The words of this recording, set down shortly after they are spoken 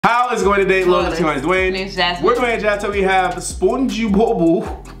How is it going today? Hello, this is Dwayne. We're Dwayne N Jazz, so we have Suponjibobu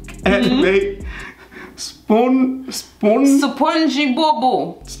Anime. Suponjibobu.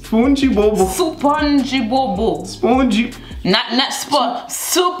 Not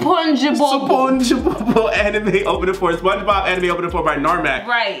Suponjibobu. Suponjibobu Anime opening for SpongeBob Anime opening for by Narmak.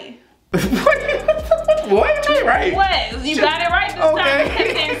 Right. What? Right. What? You got it right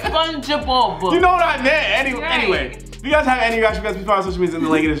this time. SpongeBob. You know what I meant. Anyway, if you guys have any reaction, guys, please follow social media in the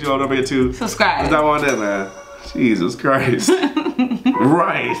link in the show. Don't forget to subscribe. Cause I want that, man. Jesus Christ.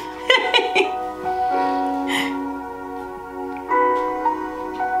 Right.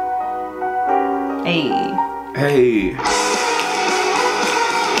 Hey.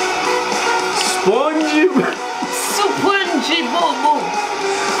 Suponjibobu.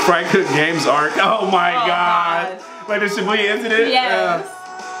 Frank Cook Games arc. Oh my God. Like the Shibuya incident? Yes.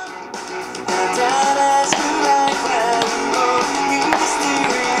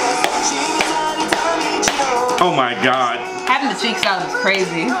 Oh my God. Having the cheeks out is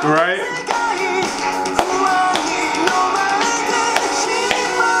crazy. Right?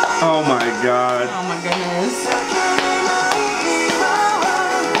 Oh my God. Oh my goodness.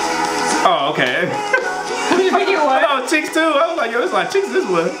 Oh, okay. What? Oh, cheeks too. I was like, yo, it's like cheeks this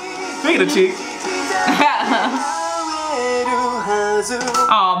one. Speaking of cheeks.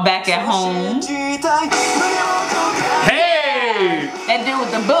 Oh, back at home. Hey! That dude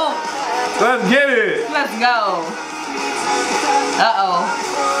with the boot. Let's get it. Let's go. Uh-oh.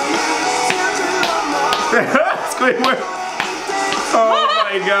 Squidward. Oh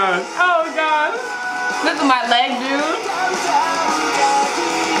my God. Oh God. Look at my leg, dude.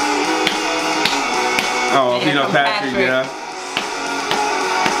 Oh, you know Patrick, yeah.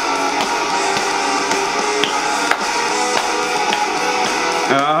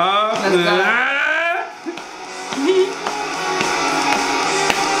 Uh-huh.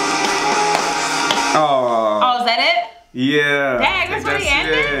 Oh, is that it? Yeah. Dang, that's where he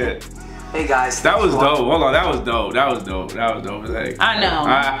ended? Hey guys. That was dope. Hold on, that was dope. That was dope. That was dope. Like, I know.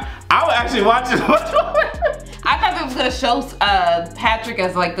 I would actually watch it. I thought they was gonna show Patrick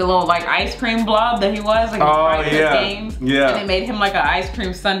as like the little like ice cream blob that he was, like in games. Yeah. And they made him like an ice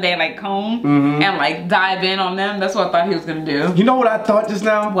cream sundae like cone and like dive in on them. That's what I thought he was gonna do. You know what I thought just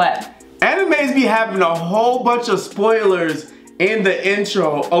now? What? Animes be having a whole bunch of spoilers in the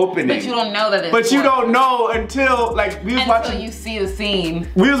intro opening. But you don't know that it's But you don't know until like we was watching. Until you see the scene.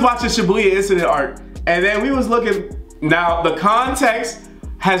 We was watching Shibuya incident arc, and then we was looking. Now the context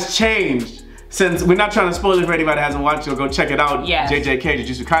has changed. Since we're not trying to spoil it for anybody that hasn't watched it, go check it out. Yeah. JJK,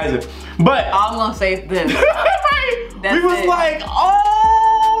 Jujutsu Kaisen. But all I'm gonna say is this. We was like,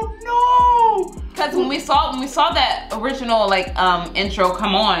 oh no! Because when we saw that original like intro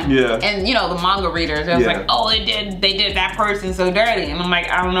come on, and you know the manga readers, it was like, oh, they did that person so dirty, and I'm like,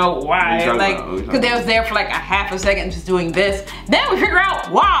 I don't know why, like, because they was there for like a half a second just doing this. Then we figure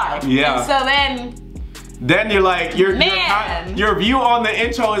out why. Yeah. And so then you're like, your view on the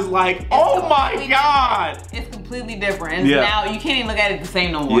intro is like, oh my God. It's completely different. Yeah. Now you can't even look at it the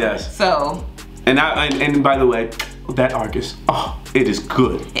same no more. Yes. So. And by the way, that arc is, it is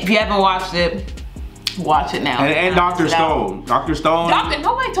good. If you haven't watched it, watch it now. And Dr. Stone. Dr. Stone.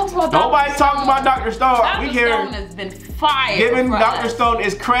 Nobody talks about Dr. Stone. Nobody talks about Dr. Stone. Dr. Stone has been fired. Giving Dr. Stone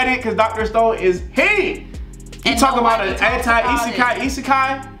his credit because Dr. Stone is he. You talk about an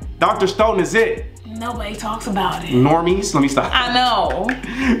anti-isekai, Dr. Stone is it. Nobody talks about it. Normies, let me stop. I know.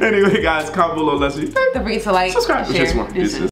 Anyway, guys, comment below. Let's see. The reason, like, subscribe. share.